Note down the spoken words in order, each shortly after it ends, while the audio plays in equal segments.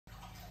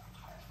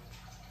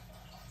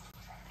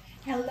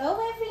Hello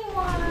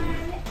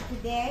everyone!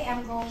 Today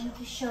I'm going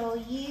to show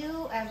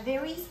you a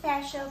very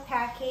special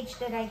package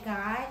that I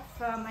got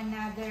from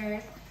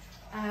another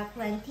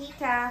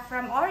plantita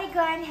from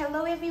Oregon.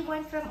 Hello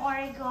everyone from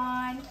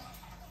Oregon.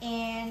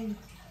 And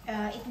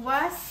it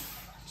was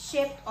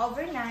shipped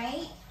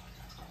overnight.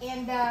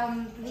 And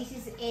this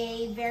is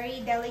a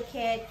very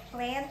delicate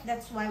plant.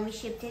 That's why we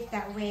shipped it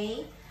that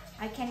way.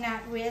 I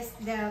cannot risk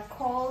the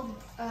cold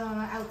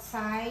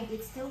outside.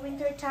 It's still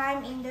winter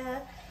time in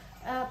the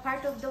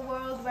part of the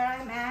world where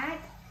I'm at,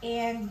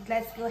 and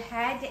let's go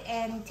ahead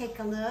and take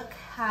a look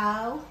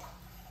how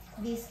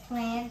this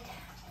plant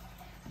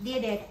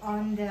did it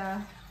on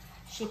the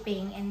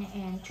shipping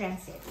and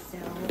transit. So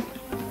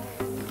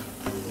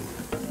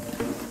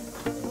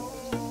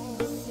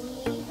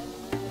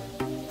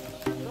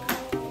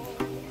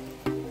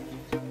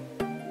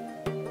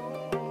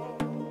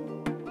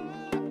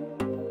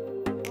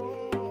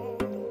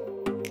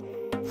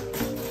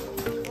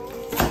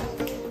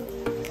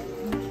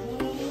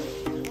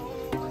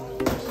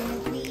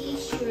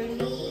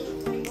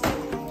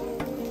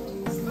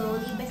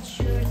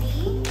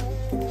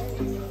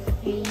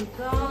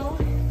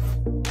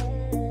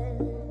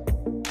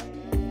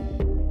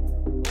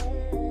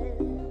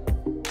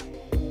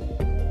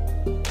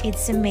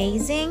it's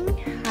amazing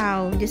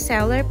how the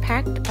seller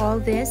packed all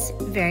this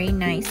very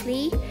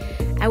nicely.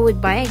 I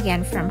would buy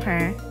again from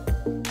her.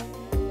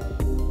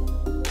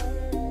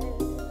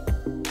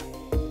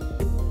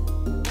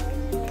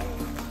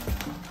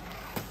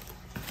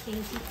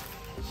 Okay,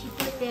 she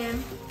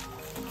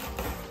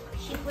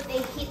put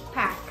a heat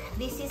pack.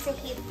 This is a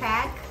heat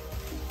pack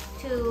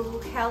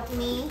to help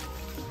me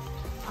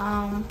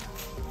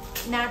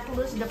not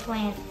lose the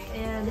plant.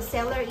 The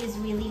seller is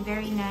really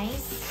very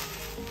nice.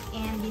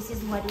 And this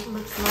is what it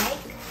looks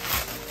like.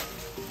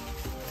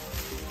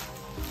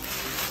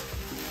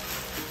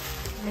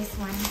 This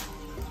one.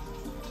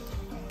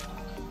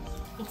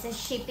 It's a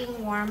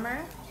shipping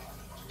warmer.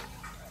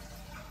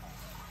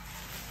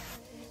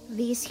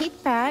 These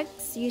heat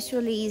packs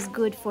usually is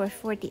good for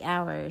 40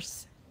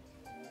 hours.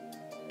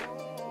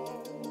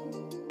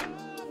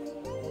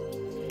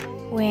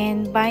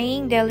 When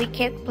buying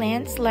delicate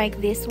plants like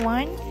this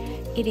one,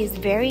 it is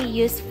very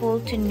useful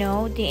to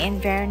know the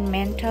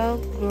environmental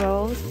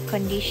growth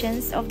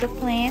conditions of the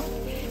plant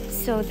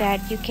so that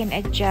you can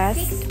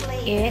adjust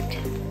it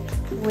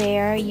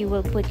where you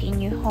will put in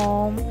your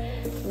home,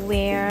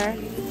 where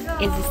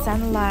is the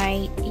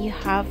sunlight. You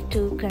have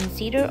to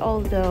consider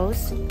all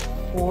those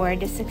for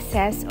the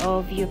success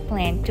of your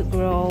plant to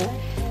grow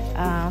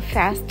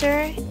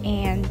faster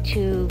and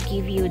to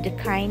give you the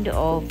kind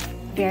of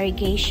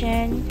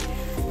variegation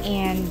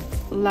and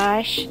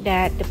lush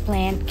that the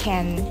plant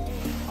can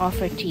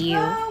offer to you.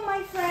 Hello,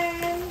 my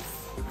friends!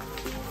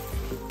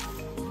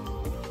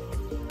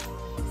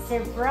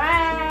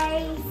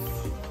 Surprise!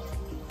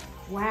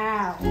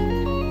 Wow!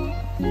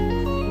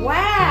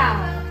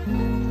 Wow!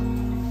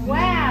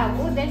 Wow!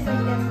 Oh, there's like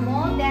a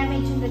small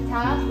damage in the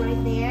top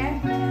right there,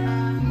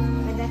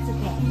 but that's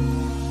okay.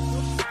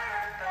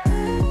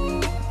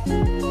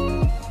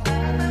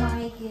 Oh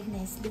my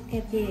goodness! Look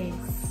at this.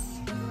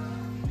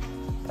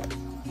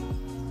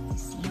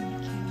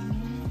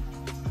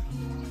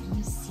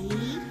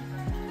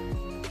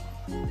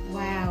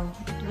 Wow,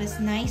 it was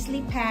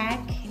nicely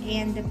packed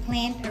and the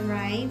plant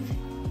arrived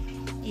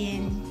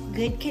in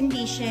good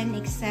condition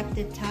except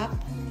the top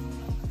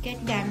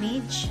got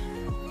damaged,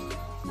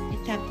 the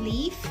top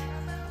leaf.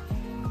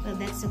 Well,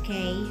 that's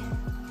okay.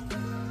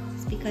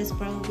 It's because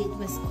probably it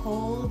was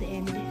cold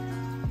and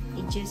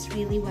it just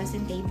really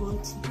wasn't able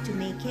to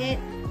make it.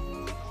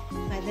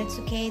 But that's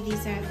okay.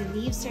 These are the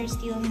leaves are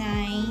still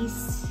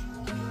nice,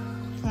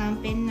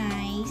 plump and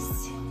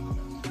nice.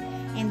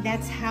 And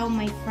that's how,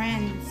 my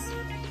friends,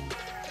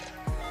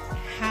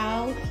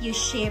 how you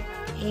ship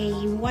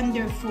a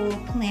wonderful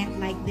plant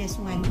like this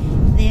one.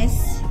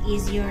 This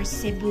is your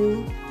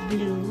Cebu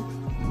Blue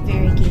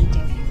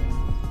Variegated.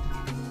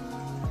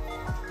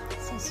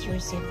 This is your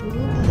Cebu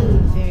Blue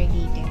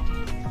Variegated.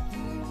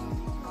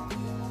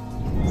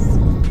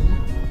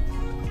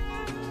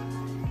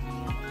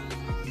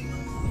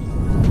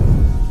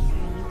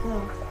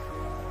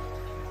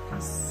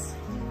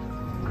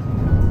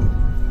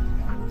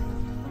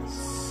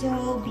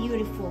 So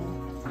beautiful.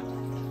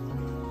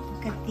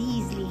 Look at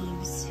these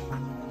leaves.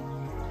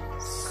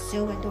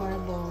 So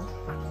adorable.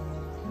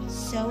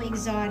 So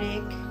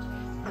exotic.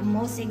 The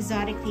most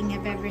exotic thing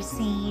I've ever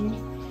seen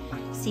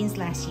since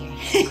last year.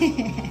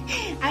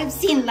 I've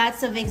seen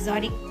lots of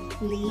exotic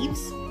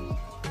leaves.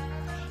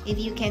 If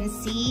you can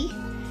see,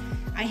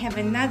 I have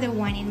another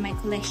one in my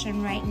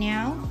collection right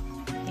now.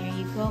 There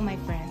you go, my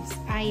friends.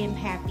 I am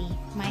happy.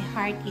 My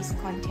heart is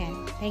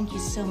content. Thank you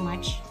so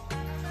much.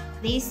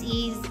 This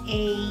is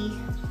a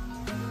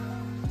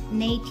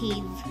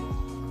native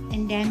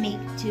endemic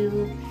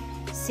to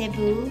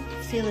Cebu,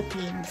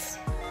 Philippines.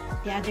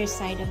 The other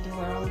side of the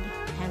world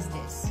has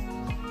this.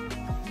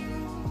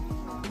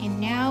 And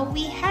now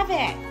we have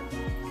it.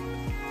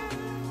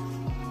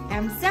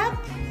 Thumbs up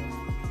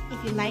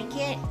if you like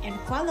it and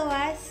follow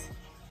us.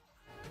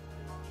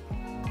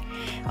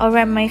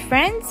 Alright, my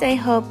friends, I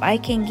hope I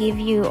can give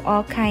you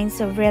all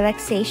kinds of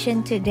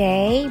relaxation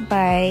today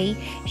by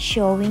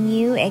showing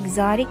you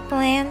exotic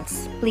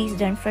plants. Please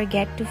don't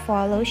forget to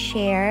follow,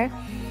 share,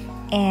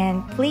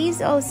 and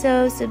please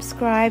also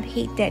subscribe,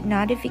 hit that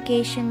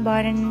notification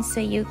button so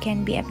you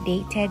can be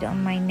updated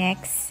on my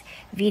next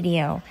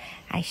video.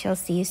 I shall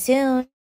see you soon.